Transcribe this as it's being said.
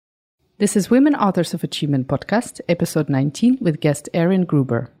This is Women Authors of Achievement podcast, episode 19, with guest Erin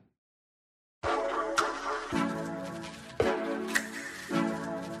Gruber.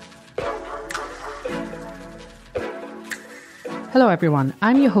 Hello everyone,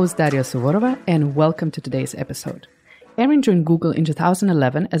 I'm your host Daria Suvorova and welcome to today's episode. Erin joined Google in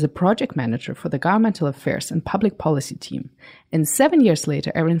 2011 as a project manager for the Governmental Affairs and Public Policy team. And 7 years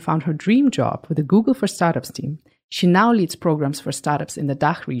later, Erin found her dream job with the Google for Startups team. She now leads programs for startups in the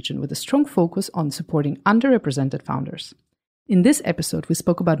DACH region with a strong focus on supporting underrepresented founders. In this episode, we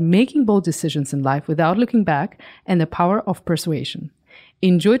spoke about making bold decisions in life without looking back and the power of persuasion.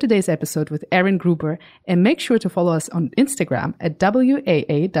 Enjoy today's episode with Erin Gruber and make sure to follow us on Instagram at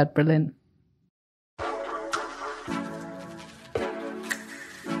WAA.Berlin.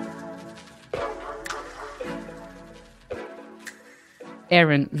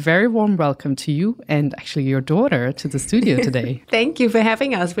 Erin, very warm welcome to you and actually your daughter to the studio today. Thank you for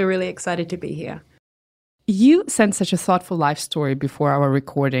having us. We're really excited to be here. You sent such a thoughtful life story before our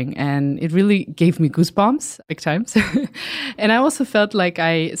recording, and it really gave me goosebumps, big times. And I also felt like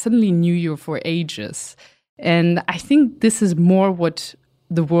I suddenly knew you for ages. And I think this is more what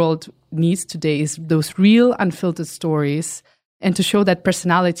the world needs today, is those real, unfiltered stories, and to show that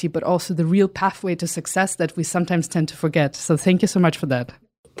personality, but also the real pathway to success that we sometimes tend to forget. So thank you so much for that.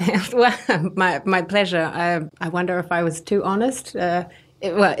 Well, my pleasure. I wonder if I was too honest.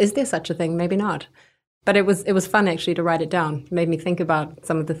 Is there such a thing? Maybe not. But it was fun actually to write it down. It made me think about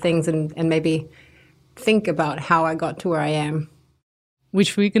some of the things and maybe think about how I got to where I am.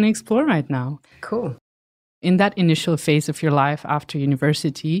 Which we can explore right now. Cool. In that initial phase of your life after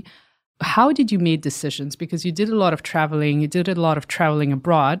university, how did you make decisions? Because you did a lot of traveling,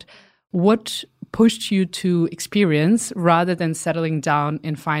 abroad. What pushed you to experience rather than settling down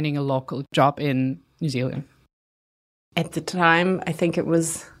and finding a local job in New Zealand? At the time, I think it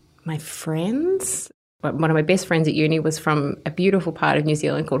was my friends. One of my best friends at uni was from a beautiful part of New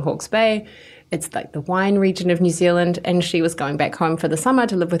Zealand called Hawke's Bay. It's like the wine region of New Zealand. And she was going back home for the summer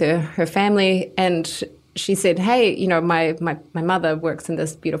to live with her family. And she said, hey, you know, my mother works in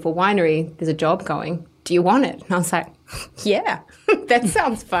this beautiful winery. There's a job going. Do you want it? And I was like, yeah, that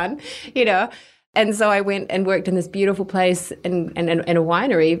sounds fun, you know. And so I went and worked in this beautiful place in a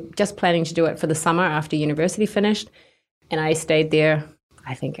winery, just planning to do it for the summer after university finished. And I stayed there,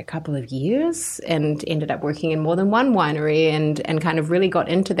 I think, a couple of years and ended up working in more than one winery and kind of really got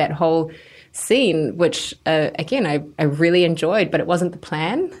into that whole scene, which, again, I really enjoyed, but it wasn't the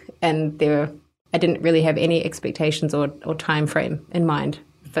plan. And I didn't really have any expectations or time frame in mind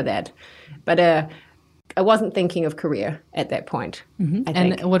for that. But I wasn't thinking of career at that point, I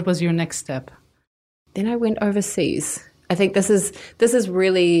think. And what was your next step? Then I went overseas. I think this is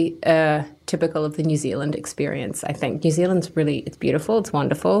really typical of the New Zealand experience. I think New Zealand's it's beautiful, it's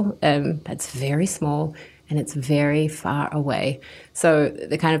wonderful. It's very small and it's very far away. So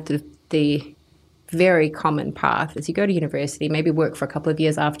the very common path is you go to university, maybe work for a couple of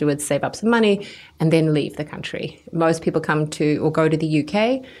years afterwards, save up some money, and then leave the country. Most people come to or go to the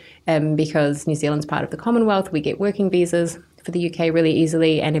UK because New Zealand's part of the Commonwealth. We get working visas for the UK really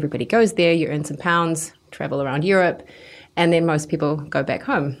easily, and everybody goes there. You earn some pounds, travel around Europe, and then most people go back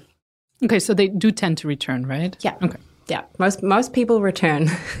home. Okay, so they do tend to return, right? Yeah. Okay. Yeah, most people return.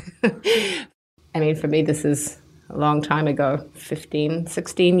 I mean, for me, this is a long time ago, 15,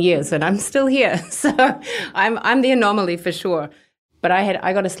 16 years, and I'm still here. So I'm the anomaly for sure. But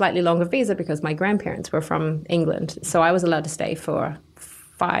I got a slightly longer visa because my grandparents were from England. So I was allowed to stay for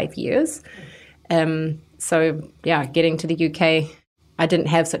 5 years. So yeah, getting to the UK, I didn't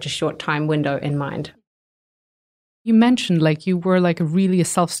have such a short time window in mind. You mentioned you were a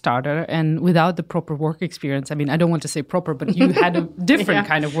self-starter and without the proper work experience. I mean, I don't want to say proper, but you had a different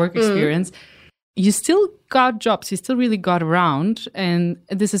kind of work experience. You still got jobs, you still really got around, and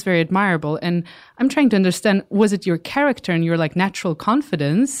this is very admirable. And I'm trying to understand, was it your character and your natural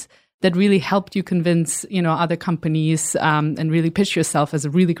confidence that really helped you convince, other companies and really pitch yourself as a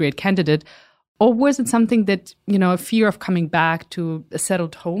really great candidate? Or was it something that, a fear of coming back to a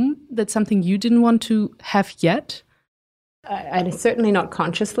settled home, that's something you didn't want to have yet? I certainly not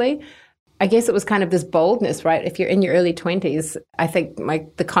consciously. I guess it was kind of this boldness, right? If you're in your early 20s, I think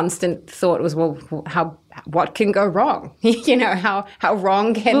the constant thought was, well, what can go wrong? How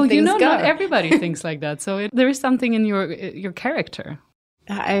wrong can things go? Not everybody thinks like that. So there is something in your character.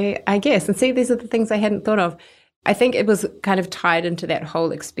 I guess. And see, these are the things I hadn't thought of. I think it was kind of tied into that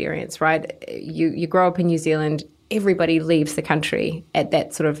whole experience, right? You grow up in New Zealand, everybody leaves the country at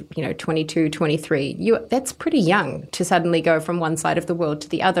that sort of, 22, 23. That's pretty young to suddenly go from one side of the world to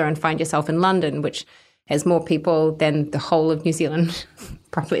the other and find yourself in London, which has more people than the whole of New Zealand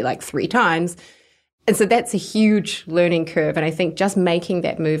probably like 3 times. And so that's a huge learning curve. And I think just making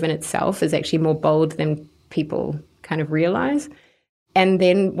that move in itself is actually more bold than people kind of realize. And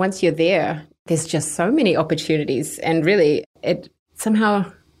then once you're there, there's just so many opportunities. And really, I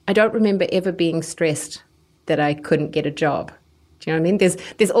don't remember ever being stressed that I couldn't get a job. Do you know what I mean?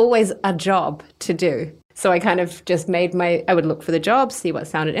 There's always a job to do. So I kind of just I would look for the jobs, see what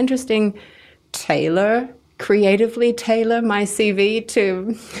sounded interesting, creatively tailor my CV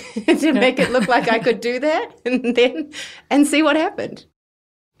to make it look like I could do that, and see what happened.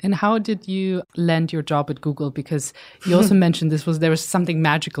 And how did you land your job at Google? Because you also mentioned there was something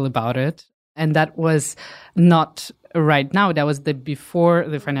magical about it, and that was not right now. That was before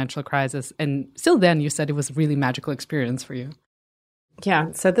the financial crisis, and still then you said it was a really magical experience for you.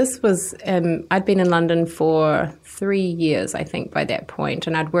 Yeah, so this was, I'd been in London for 3 years, I think, by that point,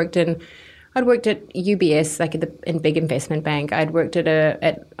 and I'd worked at UBS, like in big investment bank. I'd worked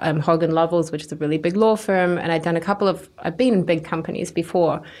at Hogan Lovells, which is a really big law firm, and I'd been in big companies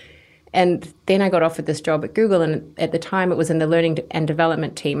before. And then I got offered this job at Google, and at the time it was in the learning and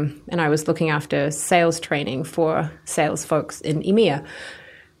development team, and I was looking after sales training for sales folks in EMEA,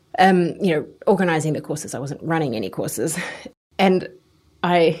 organizing the courses. I wasn't running any courses. And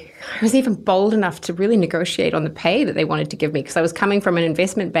I was even bold enough to really negotiate on the pay that they wanted to give me, because I was coming from an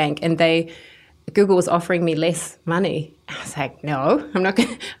investment bank and Google was offering me less money. I was like, no, I'm not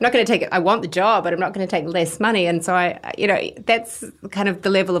going to take it. I want the job, but I'm not going to take less money. And so that's kind of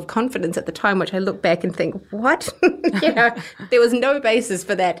the level of confidence at the time, which I look back and think, what? There was no basis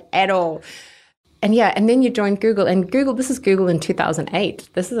for that at all. And and then you joined Google, and this is Google in 2008.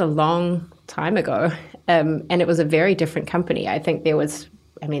 This is a long time ago. And it was a very different company. I think there was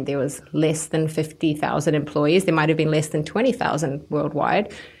less than 50,000 employees. There might have been less than 20,000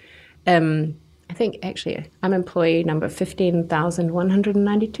 worldwide. I think actually I'm employee number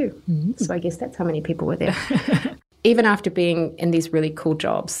 15,192. Mm-hmm. So I guess that's how many people were there. Even after being in these really cool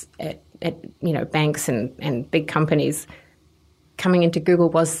jobs at banks and big companies, coming into Google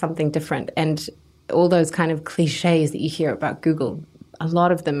was something different. And all those kind of cliches that you hear about Google, a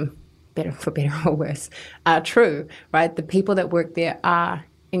lot of them, for better or worse, are true, right? The people that work there are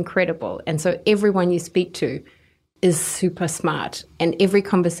incredible. And so everyone you speak to is super smart. And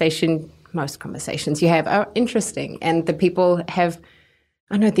most conversations you have are interesting. And the people have,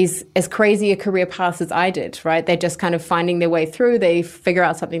 these as crazy a career paths as I did, right? They're just kind of finding their way through. They figure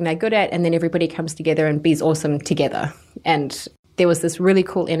out something they're good at, and then everybody comes together and be's awesome together. And there was this really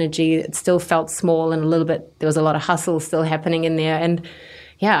cool energy. It still felt small and there was a lot of hustle still happening in there. And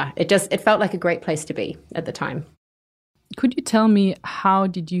it felt like a great place to be at the time. Could you tell me, how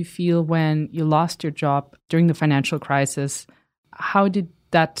did you feel when you lost your job during the financial crisis? How did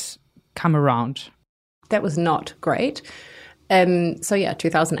that come around? That was not great.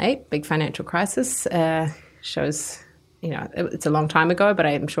 2008, big financial crisis, shows, it's a long time ago, but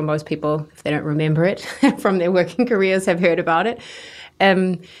I'm sure most people, if they don't remember it from their working careers, have heard about it.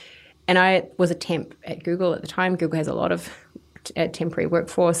 And I was a temp at Google at the time. Google has a lot of temporary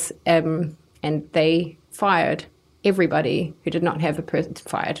workforce, and they fired everybody who did not have a person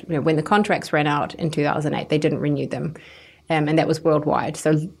fired. When the contracts ran out in 2008, they didn't renew them, and that was worldwide.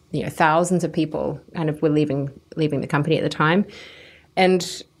 So thousands of people kind of were leaving the company at the time,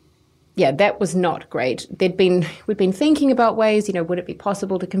 and that was not great. We'd been thinking about ways, would it be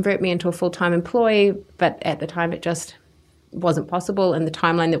possible to convert me into a full-time employee? But at the time, it just wasn't possible in the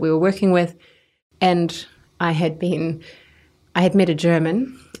timeline that we were working with. And I had met a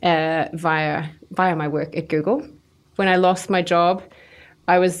German via my work at Google. When I lost my job,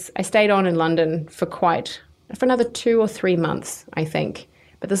 I stayed on in London for another 2 or 3 months, I think.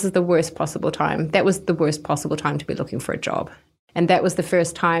 But this is the worst possible time. That was the worst possible time to be looking for a job. And that was the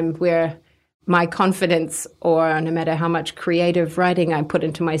first time where my confidence, or no matter how much creative writing I put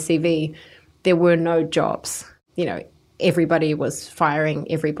into my CV, there were no jobs. Everybody was firing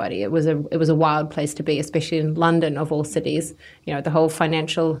everybody. It was a wild place to be, especially in London of all cities. The whole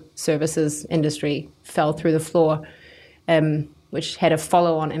financial services industry fell through the floor, which had a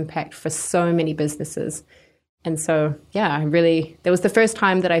follow-on impact for so many businesses. And so, that was the first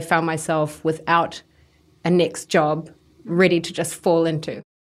time that I found myself without a next job ready to just fall into.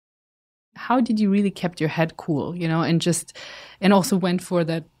 How did you really keep your head cool, and also went for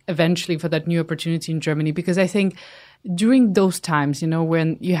that new opportunity in Germany? Because I think during those times,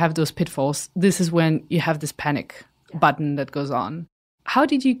 when you have those pitfalls, this is when you have this panic button that goes on. How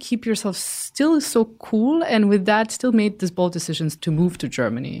did you keep yourself still so cool, and with that still made these bold decisions to move to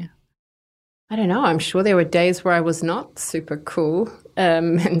Germany? I don't know. I'm sure there were days where I was not super cool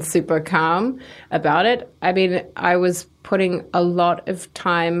and super calm about it. I mean, I was putting a lot of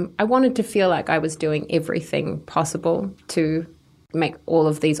time. I wanted to feel like I was doing everything possible to make all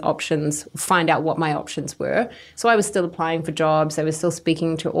of these options, find out what my options were. So I was still applying for jobs. I was still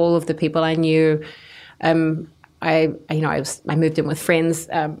speaking to all of the people I knew. I moved in with friends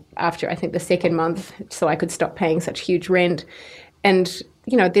after I think the second month, so I could stop paying such huge rent. And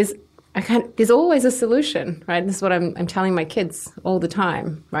there's always a solution, right? This is what I'm telling my kids all the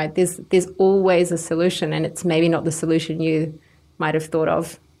time, right? There's always a solution, and it's maybe not the solution you might have thought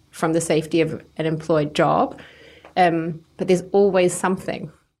of from the safety of an employed job, but there's always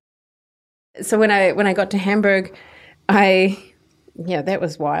something. So when I got to Hamburg, that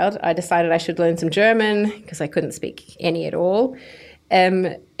was wild. I decided I should learn some German because I couldn't speak any at all,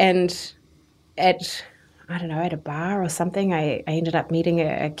 and at a bar or something, I ended up meeting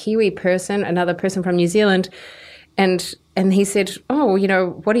a Kiwi person, another person from New Zealand, and he said, "Oh,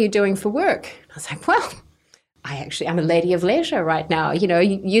 what are you doing for work?" I was like, "Well, I'm a lady of leisure right now,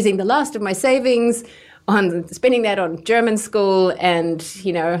 using the last of my savings on spending that on German school and,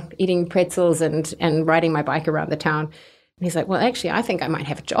 eating pretzels and riding my bike around the town." And he's like, "Well, actually, I think I might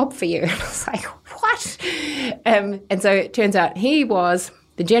have a job for you." And I was like, "What?" And so it turns out he was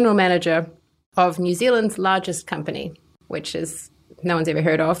the general manager of New Zealand's largest company, which is no one's ever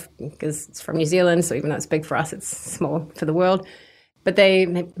heard of because it's from New Zealand. So even though it's big for us, it's small for the world. But they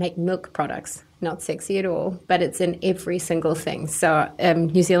make milk products, not sexy at all, but it's in every single thing. So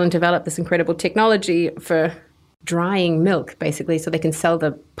New Zealand developed this incredible technology for drying milk, basically, so they can sell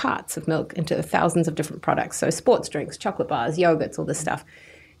the parts of milk into thousands of different products. So sports drinks, chocolate bars, yogurts, all this stuff.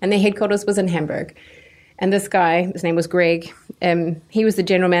 And their headquarters was in Hamburg. And this guy, his name was Greg, he was the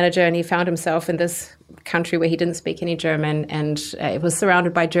general manager, and he found himself in this country where he didn't speak any German, and it was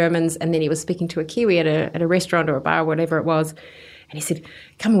surrounded by Germans. And then he was speaking to a Kiwi at a restaurant or a bar, or whatever it was. And he said,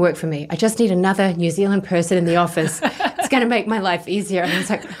 "Come and work for me. I just need another New Zealand person in the office. It's going to make my life easier." And I was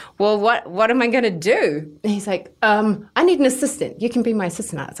like, "Well, what am I going to do?" And he's like, "I need an assistant. You can be my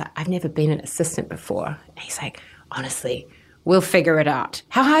assistant." I was like, "I've never been an assistant before." And he's like, "Honestly, we'll figure it out.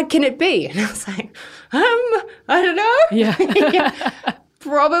 How hard can it be?" And I was like, I don't know. Yeah. Yeah.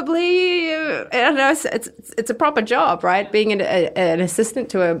 Probably, I don't know. It's a proper job, right? Being an assistant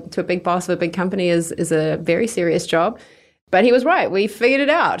to a big boss of a big company is a very serious job. But he was right. We figured it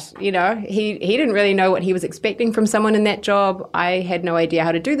out. He didn't really know what he was expecting from someone in that job. I had no idea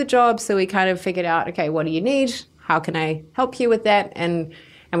how to do the job, so we kind of figured out, okay, what do you need? How can I help you with that? And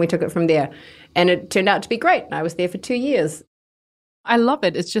we took it from there. And it turned out to be great. I was there for 2 years. I love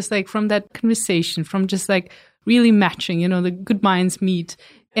it. It's just like from that conversation, from just like really matching, the good minds meet.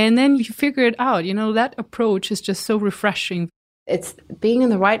 And then you figure it out. That approach is just so refreshing. It's being in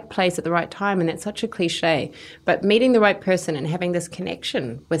the right place at the right time, and that's such a cliche. But meeting the right person and having this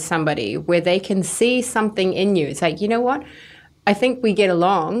connection with somebody where they can see something in you. It's like, you know what? I think we get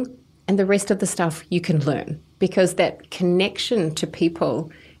along, and the rest of the stuff you can learn. Because that connection to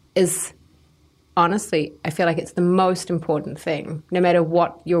people is, honestly, I feel like it's the most important thing, no matter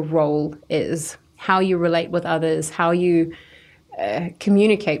what your role is, how you relate with others, how you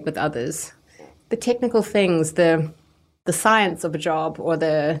communicate with others. The technical things, the science of a job or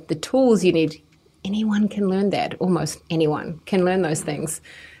the tools you need, anyone can learn that. Almost anyone can learn those things.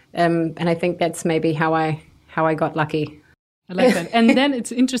 And I think that's maybe how I got lucky. I like that. And then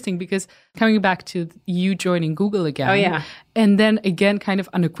it's interesting because coming back to you joining Google again. Oh, yeah. And then again, kind of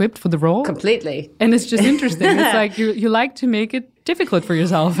unequipped for the role. Completely. And it's just interesting. It's like you like to make it difficult for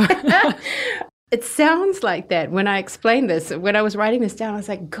yourself. It sounds like that when I explained this. When I was writing this down, I was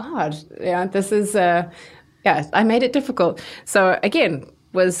like, God, this is... I made it difficult. So again,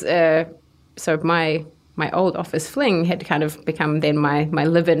 my old office fling had kind of become then my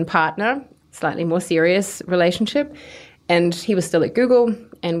live-in partner, slightly more serious relationship. And he was still at Google,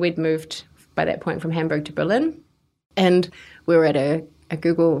 and we'd moved by that point from Hamburg to Berlin. And we were at a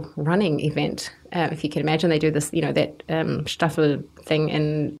Google running event. If you can imagine, they do this, that Staffel thing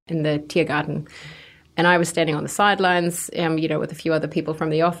in the Tiergarten. And I was standing on the sidelines, with a few other people from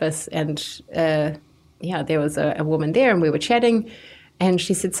the office, and there was a woman there, and we were chatting, and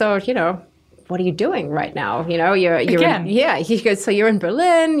she said, "So, what are you doing right now? You're again." He goes, "So you're in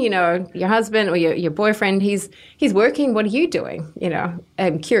Berlin, your husband or your boyfriend, he's working. What are you doing?"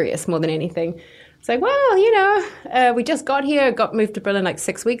 I'm curious more than anything. It's like, well, we just got moved to Berlin like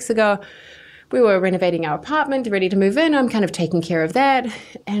 6 weeks ago. We were renovating our apartment, ready to move in. I'm kind of taking care of that.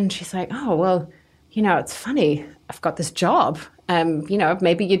 And she's like, "Oh, well, it's funny. I've got this job.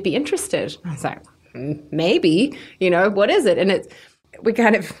 Maybe you'd be interested." I was like, "Maybe, what is it?" And we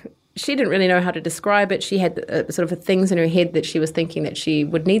kind of she didn't really know how to describe it. She had sort of things in her head that she was thinking that she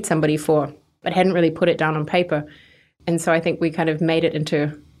would need somebody for, but hadn't really put it down on paper. And so I think we kind of made it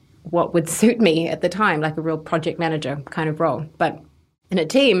into what would suit me at the time, like a real project manager kind of role. But in a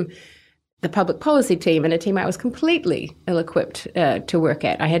team, the public policy team, in a team I was completely ill-equipped to work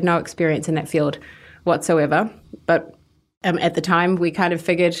at. I had no experience in that field whatsoever. But at the time, we kind of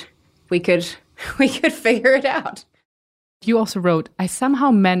figured we could figure it out. You also wrote, I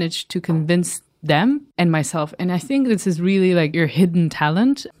somehow managed to convince them and myself. And I think this is really like your hidden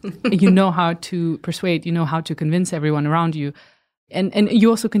talent. You know how to persuade, you know how to convince everyone around you. And you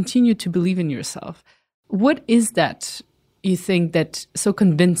also continue to believe in yourself. What is that you think that's so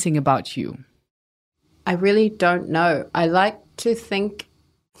convincing about you? I really don't know. I like to think,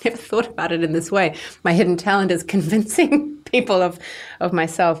 never thought about it in this way. My hidden talent is convincing people of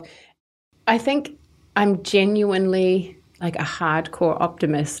myself. I think I'm genuinely like a hardcore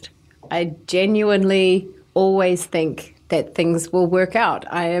optimist. I genuinely always think that things will work out.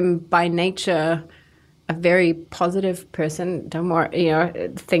 I am by nature a very positive person. Don't worry,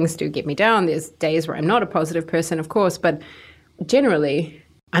 things do get me down. There's days where I'm not a positive person, of course, but generally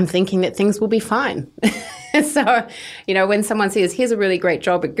I'm thinking that things will be fine. So, when someone says, here's a really great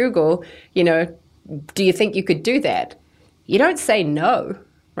job at Google, do you think you could do that? You don't say no,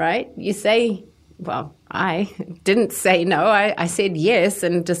 right? You say, well, I didn't say no. I said yes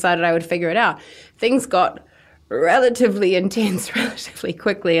and decided I would figure it out. Things got relatively intense relatively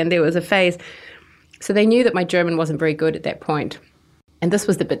quickly, and there was a phase. So they knew that my German wasn't very good at that point. And this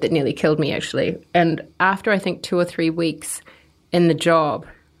was the bit that nearly killed me, actually. And after, I think, 2 or 3 weeks in the job,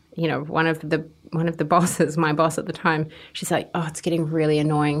 one of the bosses, my boss at the time, she's like, oh, it's getting really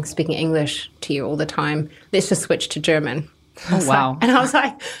annoying speaking English to you all the time. Let's just switch to German. Oh, wow. And I was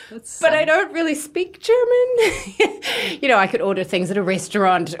like, but I don't really speak German. I could order things at a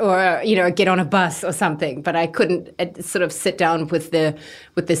restaurant or, get on a bus or something, but I couldn't sort of sit down with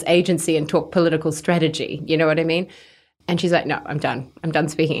this agency and talk political strategy. You know what I mean? And she's like, no, I'm done. I'm done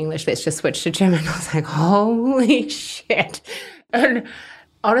speaking English. Let's just switch to German. I was like, holy shit. And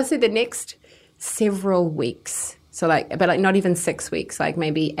honestly, the next several weeks, but not even 6 weeks, like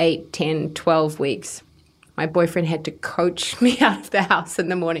maybe 8, 10, 12 weeks, my boyfriend had to coach me out of the house in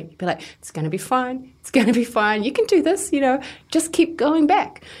the morning. He'd be like, it's going to be fine. It's going to be fine. You can do this, just keep going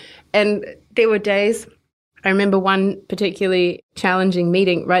back. And there were days, I remember one particularly challenging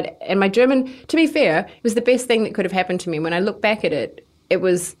meeting, right? And my German, to be fair, it was the best thing that could have happened to me. When I look back at it, it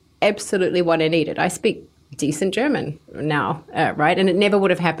was absolutely what I needed. I speak decent German now, right? And it never would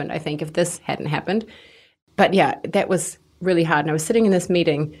have happened, I think, if this hadn't happened. But yeah, that was really hard. And I was sitting in this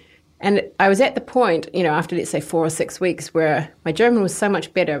meeting, and I was at the point, after, let's say, 4 or 6 weeks, where my German was so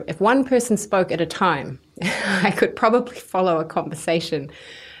much better. If one person spoke at a time, I could probably follow a conversation.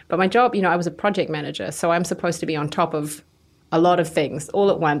 But my job, I was a project manager, so I'm supposed to be on top of a lot of things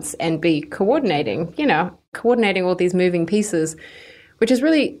all at once and be coordinating all these moving pieces, which is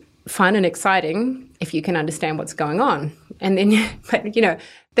really fun and exciting if you can understand what's going on. And then, but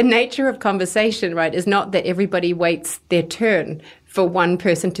the nature of conversation, right, is not that everybody waits their turn for one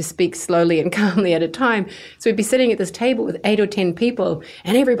person to speak slowly and calmly at a time. So we'd be sitting at this table with 8 or 10 people,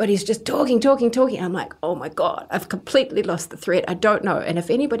 and everybody's just talking. I'm like, oh my God, I've completely lost the thread. I don't know. And if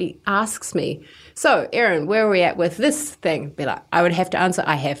anybody asks me, so Erin, where are we at with this thing? I would have to answer,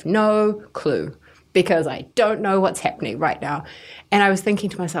 I have no clue, because I don't know what's happening right now. And I was thinking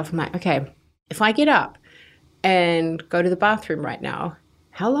to myself, I'm like, okay, if I get up and go to the bathroom right now,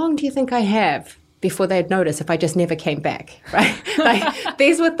 how long do you think I have before they'd notice if I just never came back, right?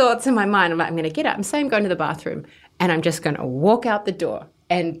 These were thoughts in my mind. I'm like, I'm going to get up and say I'm going to the bathroom, and I'm just going to walk out the door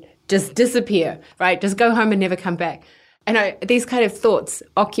and just disappear, right? Just go home and never come back. And these kind of thoughts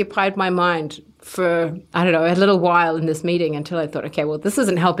occupied my mind for, I don't know, a little while in this meeting, until I thought, okay, well, this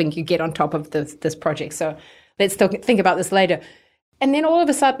isn't helping you get on top of this project, so let's think about this later. And then all of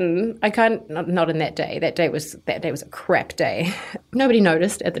a sudden, not in that day. That day was a crap day. Nobody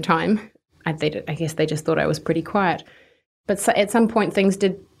noticed at the time. I guess they just thought I was pretty quiet. But at some point, things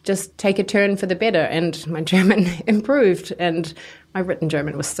did just take a turn for the better, and my German improved, and my written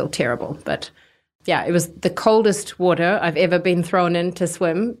German was still terrible. But yeah, it was the coldest water I've ever been thrown in to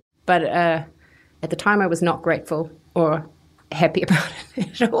swim. But at the time, I was not grateful or happy about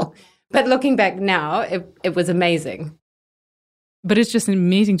it at all. But looking back now, it was amazing. But it's just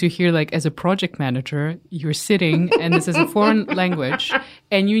amazing to hear, like, as a project manager, you're sitting and this is a foreign language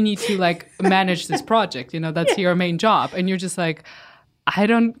and you need to, like, manage this project. That's your main job. And you're just like, I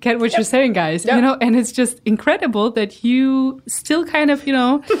don't get what you're saying, guys. And it's just incredible that you still kind of,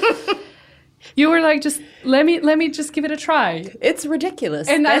 You were like, just let me just give it a try. It's ridiculous.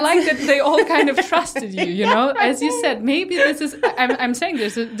 And I like that they all kind of trusted you, you know? As you said, maybe this is, I'm saying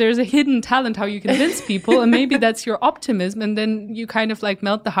there's a hidden talent how you convince people, and maybe that's your optimism, and then you kind of like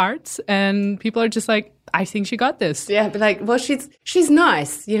melt the hearts, and people are just like, I think she got this. Yeah, but like, well, she's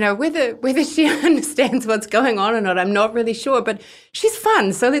nice, you know, whether she understands what's going on or not, I'm not really sure, but she's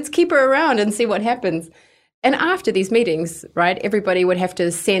fun, so let's keep her around and see what happens. And after these meetings, right, everybody would have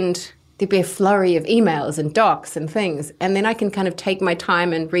to there'd be a flurry of emails and docs and things. And then I can kind of take my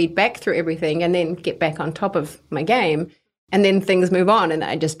time and read back through everything and then get back on top of my game. And then things move on and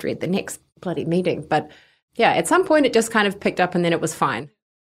I just dread the next bloody meeting. But yeah, at some point it just kind of picked up and then it was fine.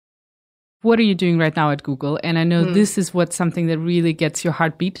 What are you doing right now at Google? And I know this is something that really gets your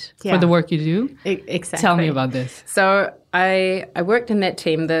heartbeat for the work you do. Exactly. Tell me about this. So I worked in that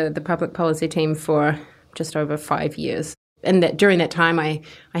team, the public policy team, for just over 5 years. And during that time, I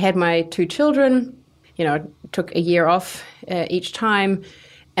had my 2 children, you know, took a year off each time,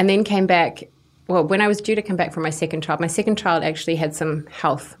 and then came back. Well, when I was due to come back for my second child actually had some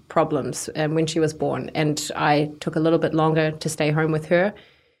health problems when she was born, and I took a little bit longer to stay home with her.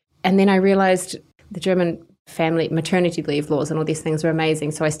 And then I realized the German family maternity leave laws and all these things are amazing.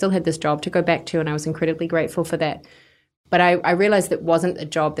 So I still had this job to go back to, and I was incredibly grateful for that. But I realized it wasn't a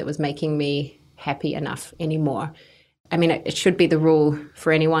job that was making me happy enough anymore. I mean, it should be the rule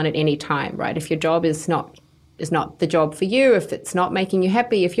for anyone at any time, right? If your job is not the job for you, if it's not making you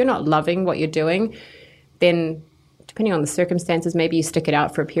happy, if you're not loving what you're doing, then depending on the circumstances, maybe you stick it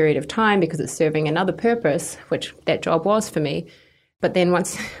out for a period of time because it's serving another purpose, which that job was for me. But then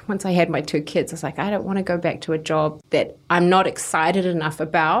once I had my 2 kids, I was like, I don't want to go back to a job that I'm not excited enough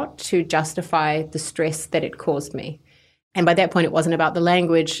about to justify the stress that it caused me. And by that point, it wasn't about the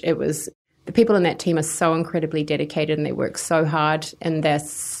language. It was the people in that team are so incredibly dedicated and they work so hard and they're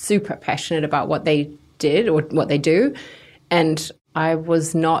super passionate about what they did or what they do. And I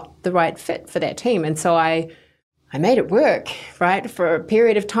was not the right fit for that team. And so I made it work, right, for a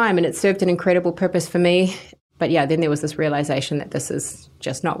period of time, and it served an incredible purpose for me. But yeah, then there was this realization that this is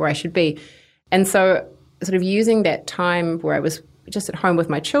just not where I should be. And so sort of using that time where I was just at home with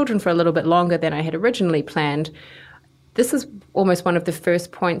my children for a little bit longer than I had originally planned, this is almost one of the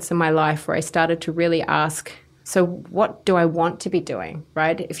first points in my life where I started to really ask, so what do I want to be doing,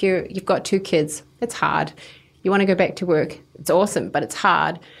 right? If you've got 2 kids, it's hard. You want to go back to work, it's awesome, but it's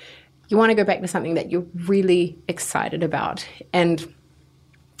hard. You want to go back to something that you're really excited about. And,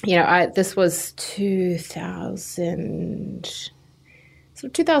 you know, this was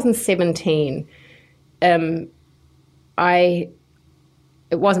 2017.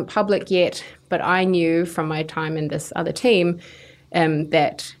 It wasn't public yet, but I knew from my time in this other team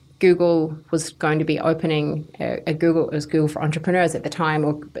that Google was going to be opening it was Google for Entrepreneurs at the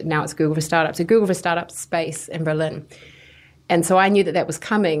time, but now it's Google for Startups, a Google for Startups space in Berlin. And so I knew that was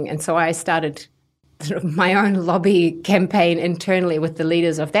coming, and so I started sort of my own lobby campaign internally with the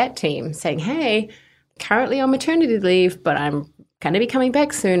leaders of that team saying, hey, currently on maternity leave, but I'm going to be coming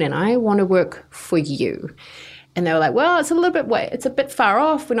back soon, and I want to work for you. And they were like, well, it's a bit far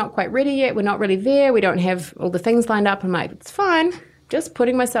off. We're not quite ready yet. We're not really there. We don't have all the things lined up. I'm like, it's fine. Just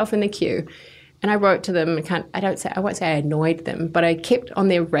putting myself in the queue. And I wrote to them. I won't say I annoyed them, but I kept on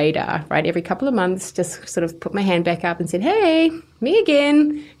their radar, right? Every couple of months, just sort of put my hand back up and said, hey, me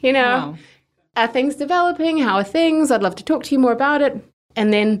again. You know, wow. Are things developing? How are things? I'd love to talk to you more about it.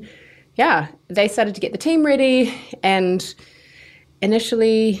 And then, yeah, they started to get the team ready. And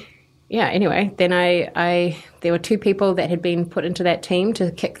initially... yeah, anyway, then there were 2 people that had been put into that team to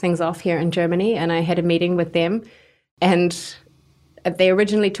kick things off here in Germany, and I had a meeting with them, and they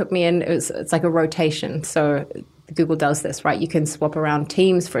originally took me in. It's like a rotation. So Google does this, right? You can swap around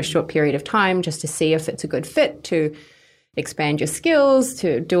teams for a short period of time just to see if it's a good fit, to expand your skills,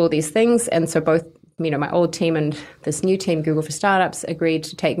 to do all these things. And so both, you know, my old team and this new team, Google for Startups, agreed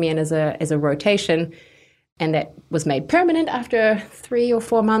to take me in as a rotation. And that was made permanent after 3 or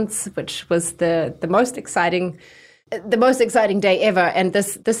 4 months, which was the most exciting day ever. And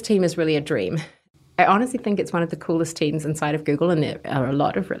this team is really a dream. I honestly think it's one of the coolest teams inside of Google, and there are a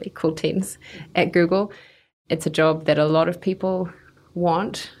lot of really cool teams at Google. It's a job that a lot of people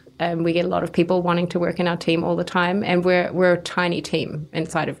want, and we get a lot of people wanting to work in our team all the time. And we're a tiny team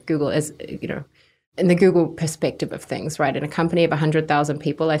inside of Google, as you know, in the Google perspective of things, right? In a company of 100,000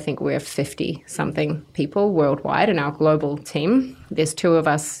 people, I think we're 50-something people worldwide in our global team. There's 2 of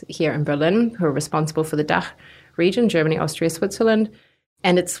us here in Berlin who are responsible for the DACH region, Germany, Austria, Switzerland.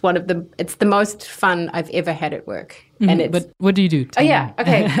 And it's the most fun I've ever had at work. And but what do you do? Oh, yeah.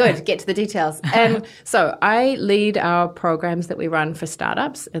 Okay, good. Get to the details. So I lead our programs that we run for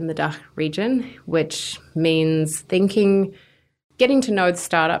startups in the DACH region, which means getting to know the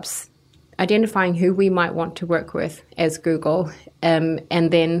startups, identifying who we might want to work with as Google, and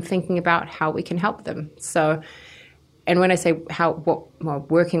then thinking about how we can help them. So, and when I say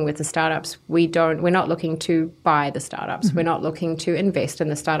working with the startups, we're not looking to buy the startups. Mm-hmm. We're not looking to invest in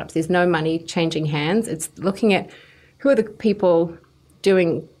the startups. There's no money changing hands. It's looking at who are the people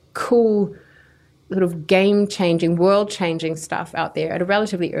doing cool, sort of game-changing, world-changing stuff out there at a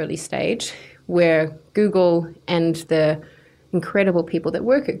relatively early stage, where Google and the incredible people that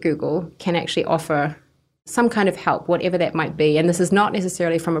work at Google can actually offer some kind of help, whatever that might be. And this is not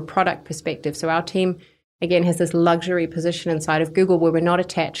necessarily from a product perspective. So our team, again, has this luxury position inside of Google where we're not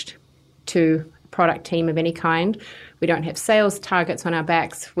attached to a product team of any kind. We don't have sales targets on our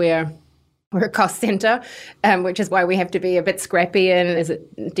backs. We're a cost center, which is why we have to be a bit scrappy, and there's a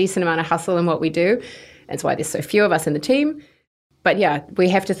decent amount of hustle in what we do. That's why there's so few of us in the team. But yeah, we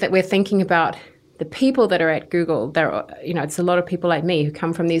have to we're thinking about the people that are at Google. It's a lot of people like me who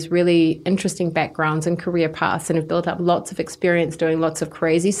come from these really interesting backgrounds and career paths and have built up lots of experience doing lots of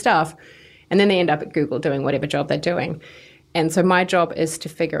crazy stuff. And then they end up at Google doing whatever job they're doing. And so my job is to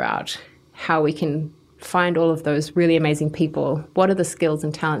figure out how we can find all of those really amazing people. What are the skills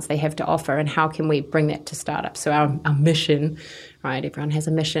and talents they have to offer, and how can we bring that to startups? So our mission, right, everyone has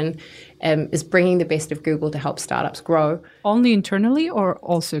a mission, is bringing the best of Google to help startups grow. Only internally or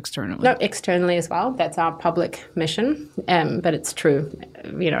also externally? No, externally as well. That's our public mission, but it's true,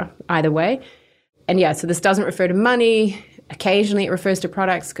 either way. And yeah, so this doesn't refer to money. Occasionally it refers to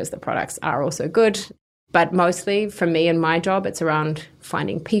products because the products are also good. But mostly for me and my job, it's around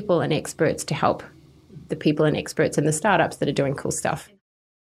finding people and experts to help the people and experts in the startups that are doing cool stuff.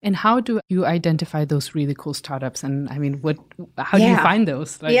 And how do you identify those really cool startups? And I mean, how do you find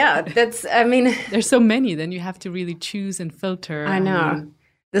those? There's so many, then you have to really choose and filter. I know.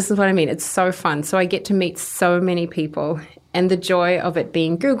 This is what I mean. It's so fun. So I get to meet so many people. And the joy of it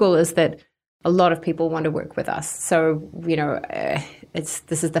being Google is that a lot of people want to work with us. So,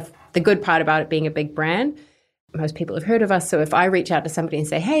 this is the good part about it being a big brand. Most people have heard of us. So if I reach out to somebody and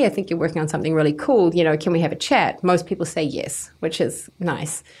say, hey, I think you're working on something really cool, can we have a chat? Most people say yes, which is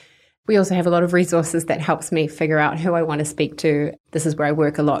nice. We also have a lot of resources that helps me figure out who I want to speak to. This is where I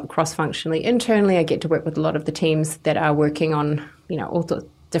work a lot cross-functionally. Internally, I get to work with a lot of the teams that are working on, all the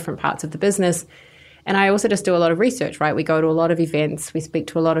different parts of the business. And I also just do a lot of research, right? We go to a lot of events. We speak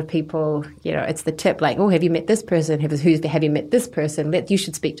to a lot of people. It's the tip like, oh, have you met this person? Have you met this person? You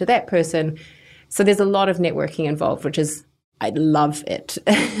should speak to that person. So there's a lot of networking involved, I love it.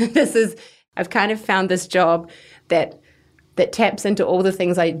 I've kind of found this job that taps into all the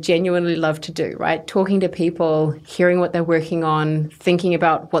things I genuinely love to do, right? Talking to people, hearing what they're working on, thinking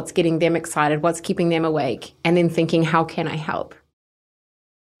about what's getting them excited, what's keeping them awake, and then thinking, how can I help?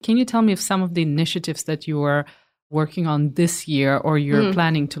 Can you tell me of some of the initiatives that you are working on this year or you're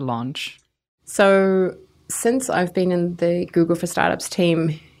planning to launch? So since I've been in the Google for Startups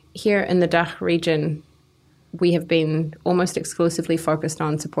team, here in the DACH region, we have been almost exclusively focused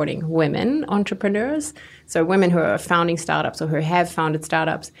on supporting women entrepreneurs, so women who are founding startups or who have founded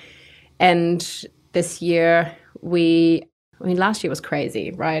startups. And this year, last year was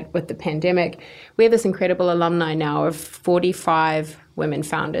crazy, right, with the pandemic. We have this incredible alumni now of 45 women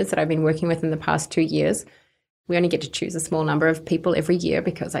founders that I've been working with in the past 2 years. We only get to choose a small number of people every year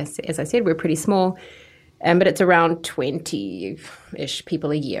because, as I said, we're pretty small. But it's around 20-ish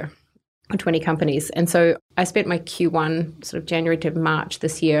people a year, or 20 companies. And so I spent my Q1, sort of January to March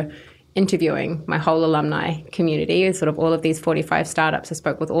this year, interviewing my whole alumni community, sort of all of these 45 startups. I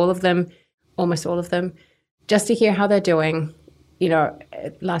spoke with all of them, almost all of them, just to hear how they're doing.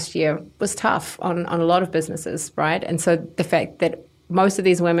 Last year was tough on a lot of businesses, right? And so the fact that most of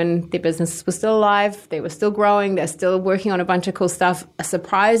these women, their businesses were still alive, they were still growing, they're still working on a bunch of cool stuff. A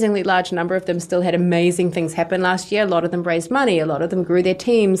surprisingly large number of them still had amazing things happen last year. A lot of them raised money, a lot of them grew their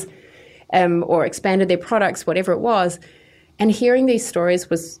teams or expanded their products, whatever it was. And hearing these stories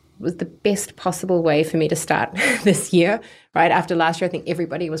was the best possible way for me to start this year, right? After last year, I think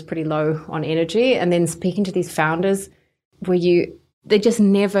everybody was pretty low on energy. And then speaking to these founders they just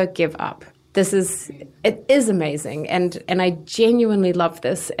never give up. It is amazing. And I genuinely love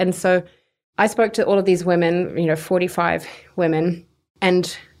this. And so I spoke to all of these women, 45 women,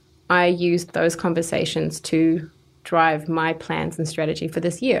 and I used those conversations to drive my plans and strategy for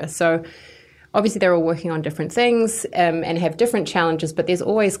this year. So obviously they're all working on different things and have different challenges, but there's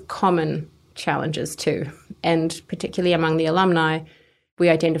always common challenges too. And particularly among the alumni, we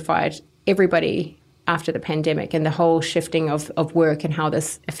identified everybody after the pandemic and the whole shifting of work and how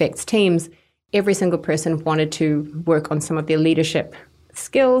this affects teams. Every single person wanted to work on some of their leadership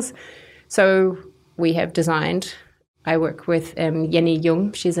skills. So we have designed, I work with Jenny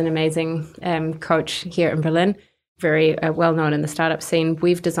Jung. She's an amazing coach here in Berlin, very well known in the startup scene.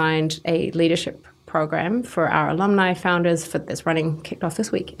 We've designed a leadership program for our alumni founders that's kicked off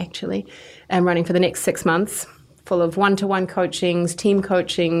this week actually, and running for the next 6 months, full of one-to-one coachings, team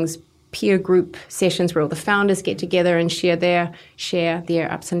coachings, peer group sessions where all the founders get together and share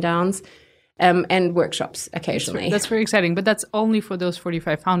their ups and downs. And workshops occasionally. That's very exciting, but that's only for those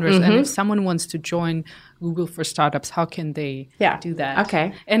 45 founders. And if someone wants to join Google for Startups, how can they do that?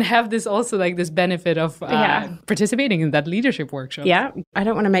 Okay. And have this also like this benefit of participating in that leadership workshop. Yeah, I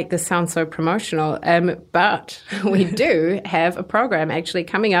don't want to make this sound so promotional, but we do have a program actually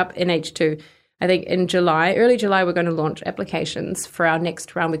coming up in H2. I think in early July, we're going to launch applications for our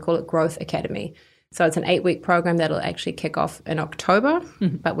next round. We call it Growth Academy. So it's an 8-week program that'll actually kick off in October,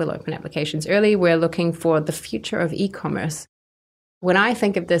 but we'll open applications early. We're looking for the future of e-commerce. When I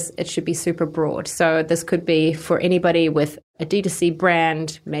think of this, it should be super broad. So this could be for anybody with a D2C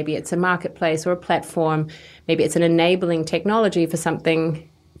brand. Maybe it's a marketplace or a platform. Maybe it's an enabling technology for something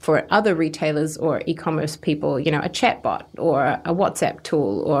for other retailers or e-commerce people, a chatbot or a WhatsApp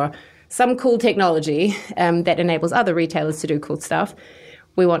tool or some cool technology that enables other retailers to do cool stuff.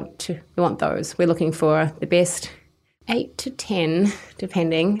 We want those. We're looking for the best 8 to 10,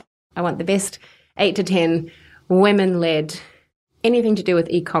 depending. I want the best 8 to 10 women-led, anything to do with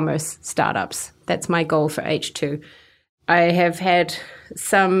e-commerce startups. That's my goal for H2. I have had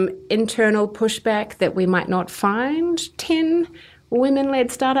some internal pushback that we might not find 10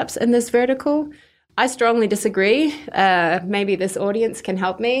 women-led startups in this vertical. I strongly disagree. Maybe this audience can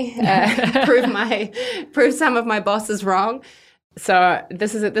help me prove some of my bosses wrong. So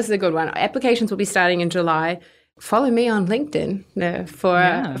this is a good one. Applications will be starting in July. Follow me on LinkedIn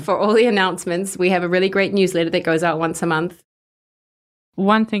for all the announcements. We have a really great newsletter that goes out once a month.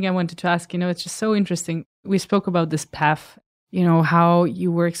 One thing I wanted to ask, it's just so interesting. We spoke about this path, how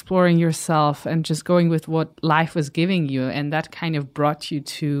you were exploring yourself and just going with what life was giving you. And that kind of brought you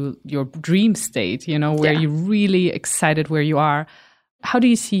to your dream state, where you're really excited where you are. How do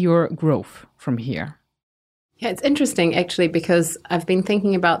you see your growth from here? Yeah, it's interesting, actually, because I've been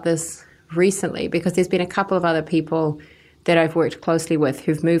thinking about this recently because there's been a couple of other people that I've worked closely with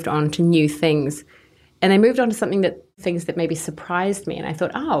who've moved on to new things. And they moved on to things that maybe surprised me. And I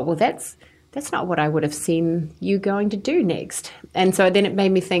thought, oh, well, that's not what I would have seen you going to do next. And so then it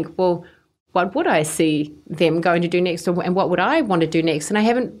made me think, well, what would I see them going to do next? And what would I want to do next? And I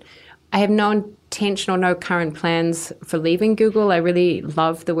have no intention or no current plans for leaving Google. I really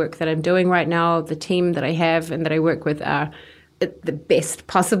love the work that I'm doing right now. The team that I have and that I work with are the best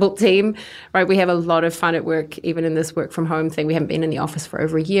possible team, right? We have a lot of fun at work, even in this work from home thing. We haven't been in the office for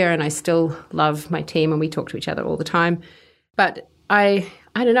over a year, and I still love my team, and we talk to each other all the time. But I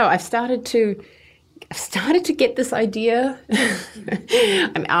don't know. I've started to get this idea.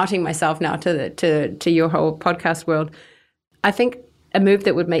 I'm outing myself now to your whole podcast world. I think a move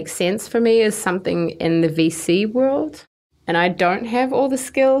that would make sense for me is something in the VC world. And I don't have all the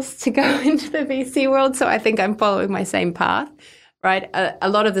skills to go into the VC world, so I think I'm following my same path, right? A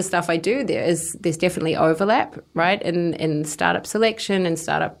lot of the stuff I do there's definitely overlap, right? In startup selection and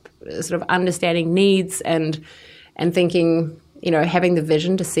startup sort of understanding needs and thinking, having the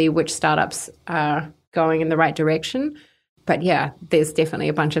vision to see which startups are going in the right direction. But yeah, there's definitely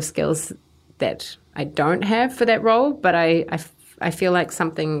a bunch of skills that I don't have for that role, but I feel like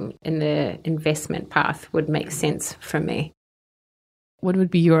something in the investment path would make sense for me. What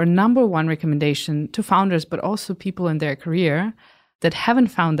would be your number one recommendation to founders, but also people in their career that haven't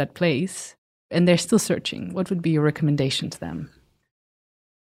found that place and they're still searching? What would be your recommendation to them?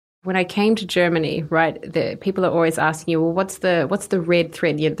 When I came to Germany, right, the people are always asking you, well, what's the red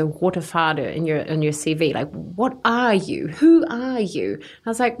thread, the rote Faden in your CV? Like, what are you? Who are you? I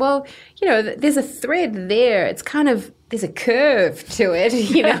was like, well, there's a thread there. It's kind of, there's a curve to it,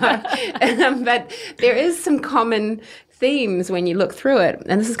 but there is some common themes when you look through it.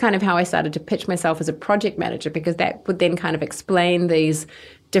 And this is kind of how I started to pitch myself as a project manager, because that would then kind of explain these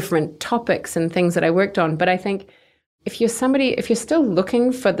different topics and things that I worked on. But I think if you're still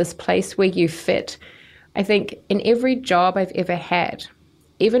looking for this place where you fit, I think in every job I've ever had,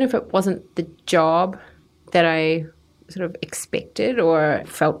 even if it wasn't the job that I sort of expected or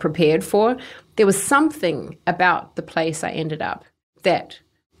felt prepared for, there was something about the place I ended up that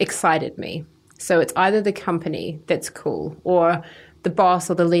excited me. So it's either the company that's cool, or the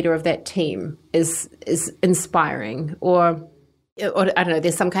boss or the leader of that team is inspiring, or or I don't know,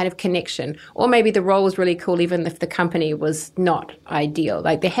 there's some kind of connection. Or maybe the role was really cool, even if the company was not ideal.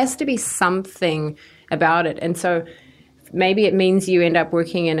 Like there has to be something about it. And so maybe it means you end up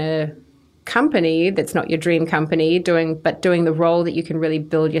working in a company that's not your dream company, doing the role that you can really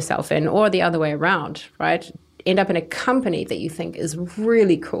build yourself in, or the other way around, right? End up in a company that you think is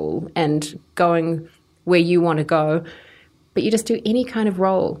really cool and going where you want to go, but you just do any kind of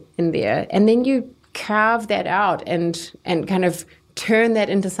role in there. And then you carve that out and kind of turn that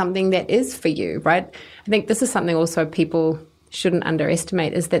into something that is for you, right? I think this is something also people shouldn't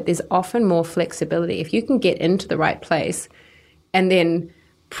underestimate, is that there's often more flexibility. If you can get into the right place and then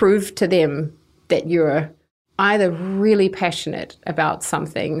prove to them that you're either really passionate about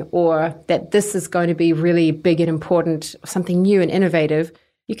something or that this is going to be really big and important, something new and innovative,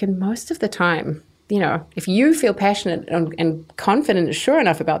 you can most of the time, if you feel passionate and confident and sure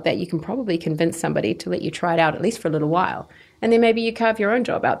enough about that, you can probably convince somebody to let you try it out at least for a little while. And then maybe you carve your own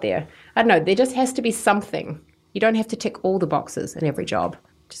job out there. I don't know. There just has to be something. You don't have to tick all the boxes in every job.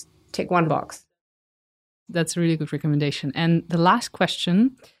 Just tick one box. That's a really good recommendation. And the last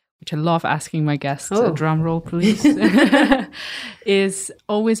question, which I love asking my guests, drum roll please, is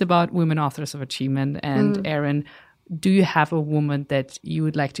always about women authors of achievement. And Erin, do you have a woman that you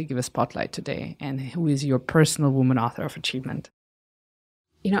would like to give a spotlight today? And who is your personal woman author of achievement?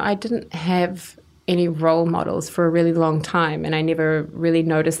 I didn't have any role models for a really long time, and I never really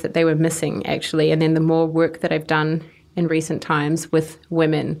noticed that they were missing, actually. And then the more work that I've done in recent times with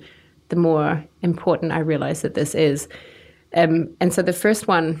women, the more important I realize that this is. And so the first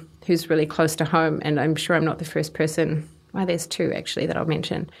one who's really close to home, and I'm sure I'm not the first person, well, there's two actually that I'll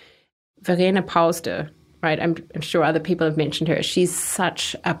mention. Verena Pauster, right? I'm sure other people have mentioned her. She's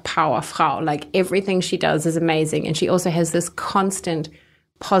such a Powerfrau. Like everything she does is amazing. And she also has this constant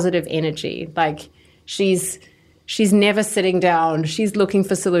positive energy. Like she's never sitting down. She's looking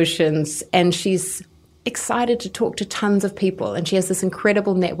for solutions, and she's excited to talk to tons of people. And she has this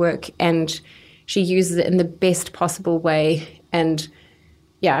incredible network, and she uses it in the best possible way. And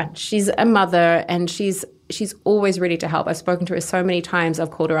yeah, she's a mother, and she's always ready to help. I've spoken to her so many times.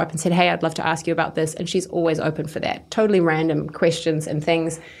 I've called her up and said, hey, I'd love to ask you about this. And she's always open for that. Totally random questions and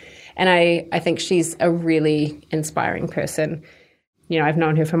things. And I think she's a really inspiring person. I've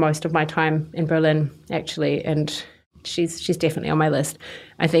known her for most of my time in Berlin, actually, and she's definitely on my list.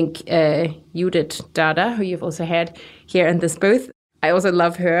 I think Judith Dada, who you've also had here in this booth, I also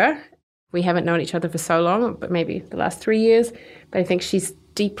love her. We haven't known each other for so long, but maybe the last 3 years. But I think she's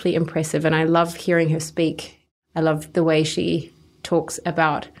deeply impressive, and I love hearing her speak. I love the way she talks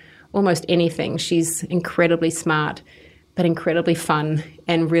about almost anything. She's incredibly smart, but incredibly fun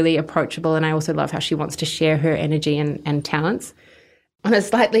and really approachable. And I also love how she wants to share her energy and talents. On a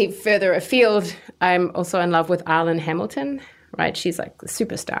slightly further afield, I'm also in love with Arlen Hamilton, right? She's like the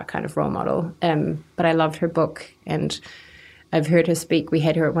superstar kind of role model. But I loved her book, and I've heard her speak. We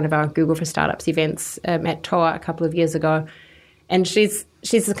had her at one of our Google for Startups events at TOA a couple of years ago. And she's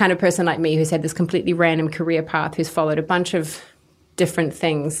the kind of person like me who's had this completely random career path, who's followed a bunch of different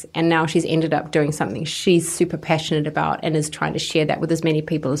things, and now she's ended up doing something she's super passionate about and is trying to share that with as many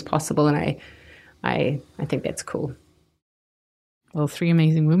people as possible. And I think that's cool. Well, three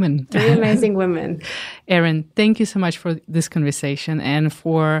amazing women. Three amazing women. Erin, thank you so much for this conversation and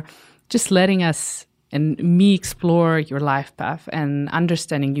for just letting us and me explore your life path and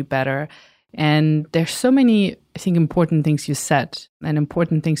understanding you better. And there's so many, I think, important things you said and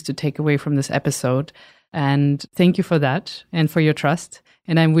important things to take away from this episode. And thank you for that and for your trust.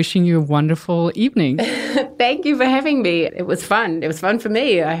 And I'm wishing you a wonderful evening. Thank you for having me. It was fun. It was fun for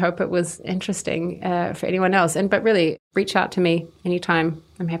me. I hope it was interesting for anyone else. But really, reach out to me anytime.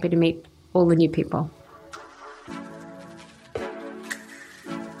 I'm happy to meet all the new people.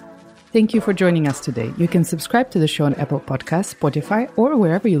 Thank you for joining us today. You can subscribe to the show on Apple Podcasts, Spotify, or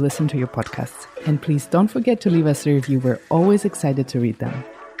wherever you listen to your podcasts. And please don't forget to leave us a review. We're always excited to read them.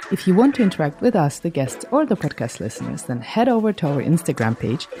 If you want to interact with us, the guests, or the podcast listeners, then head over to our Instagram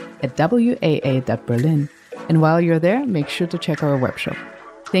page at WAA.Berlin. And while you're there, make sure to check our webshop.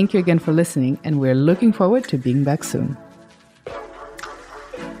 Thank you again for listening, and we're looking forward to being back soon.